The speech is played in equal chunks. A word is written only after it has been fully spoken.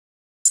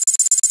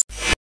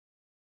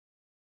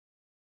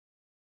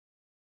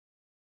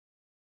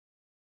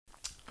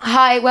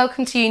Hi,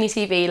 welcome to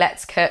UniTV,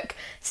 Let's Cook.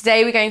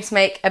 Today we're going to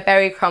make a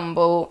berry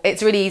crumble.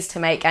 It's really easy to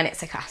make and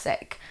it's a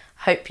classic.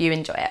 Hope you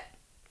enjoy it.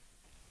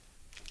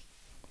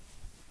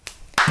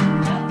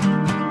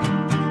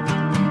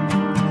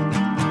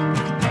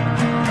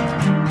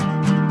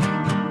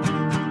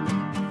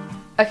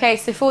 Okay,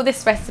 so for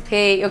this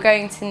recipe you're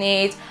going to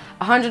need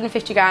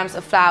 150 grams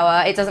of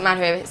flour. It doesn't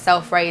matter if it's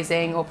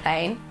self-raising or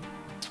plain.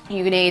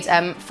 You need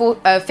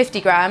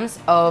 50 grams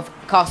of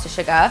caster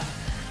sugar,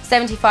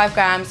 75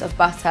 grams of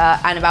butter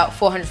and about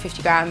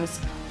 450 grams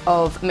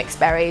of mixed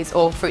berries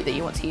or fruit that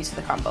you want to use for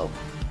the crumble.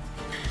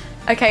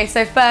 Okay,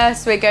 so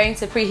first we're going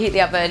to preheat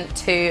the oven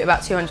to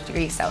about 200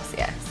 degrees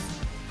Celsius.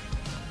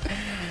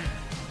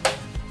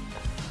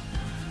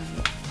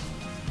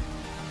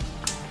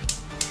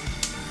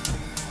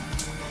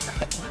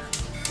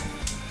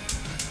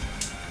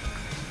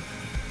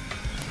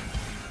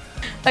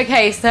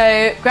 Okay,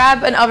 so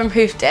grab an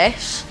oven-proof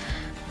dish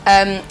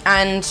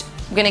and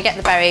we're going to get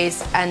the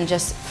berries and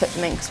just put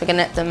them in because we're going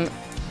to let them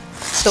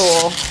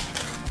thaw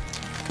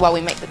while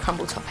we make the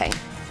crumble topping.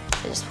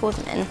 So just pour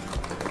them in.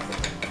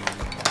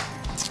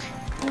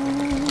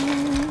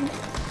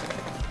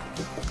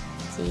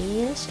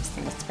 Delicious,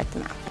 let's spread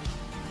them out.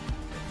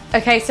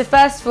 Okay, so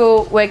first of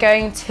all, we're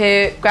going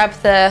to grab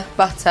the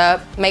butter,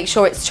 make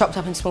sure it's chopped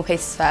up into small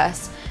pieces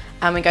first,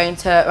 and we're going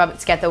to rub it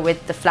together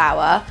with the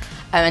flour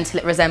until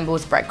it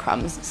resembles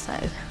breadcrumbs. So.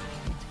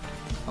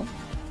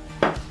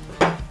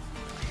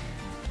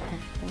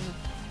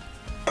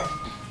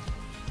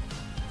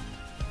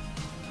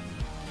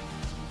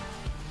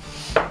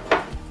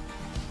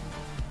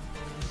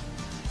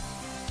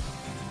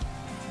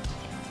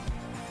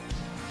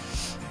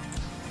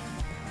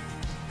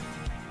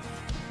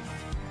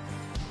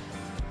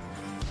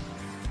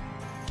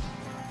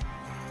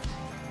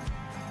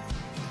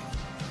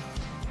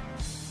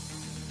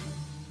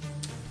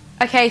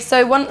 Okay,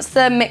 so once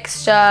the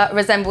mixture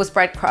resembles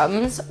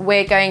breadcrumbs,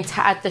 we're going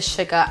to add the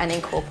sugar and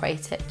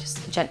incorporate it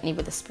just gently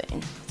with a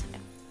spoon.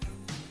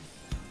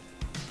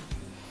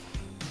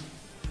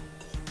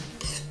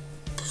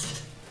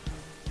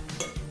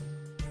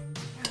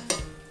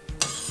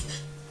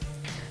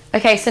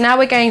 Okay, so now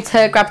we're going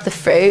to grab the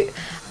fruit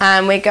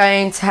and we're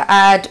going to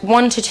add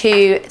 1 to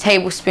 2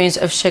 tablespoons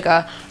of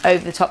sugar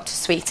over the top to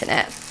sweeten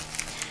it.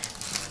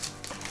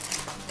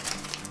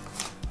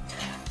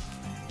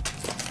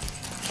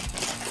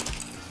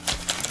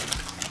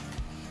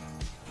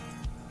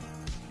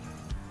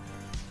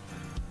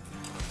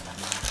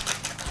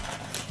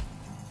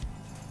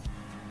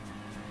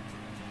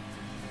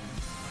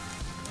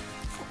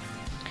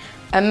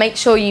 And make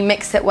sure you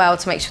mix it well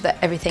to make sure that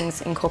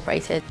everything's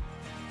incorporated.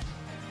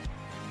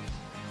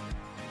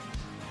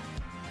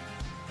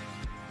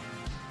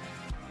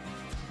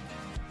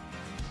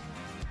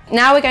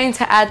 Now we're going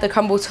to add the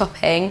crumble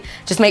topping.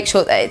 Just make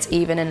sure that it's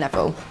even and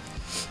level.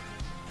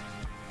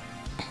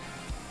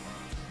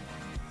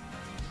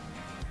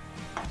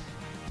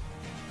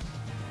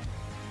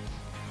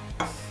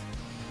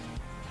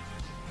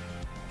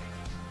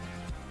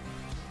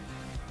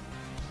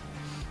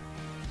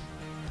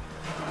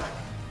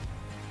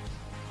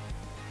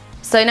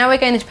 So now we're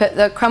going to put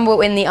the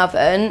crumble in the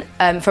oven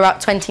for about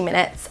 20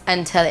 minutes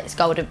until it's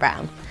golden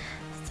brown.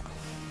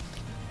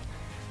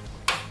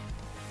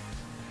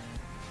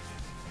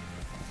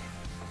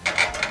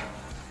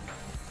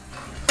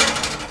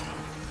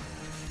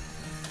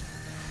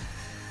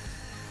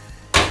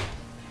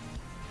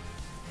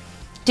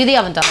 Do the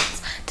oven dance.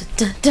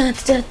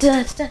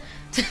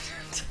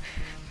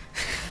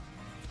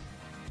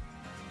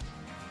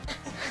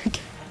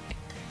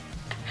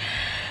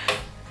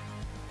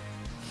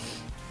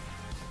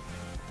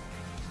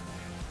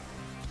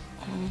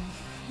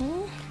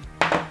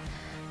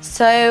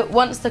 So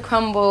once the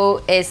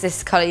crumble is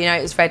this colour, you know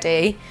it's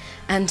ready.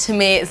 And to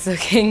me it's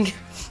looking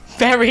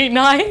very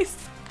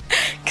nice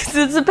because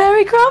it's a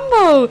berry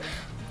crumble.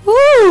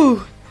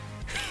 Woo!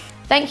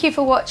 Thank you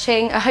for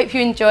watching. I hope you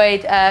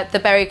enjoyed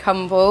the berry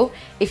crumble.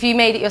 If you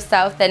made it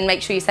yourself, then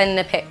make sure you send in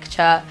a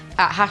picture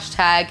at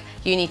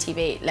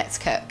 #UniTV Let's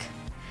Cook.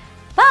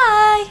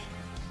 Bye!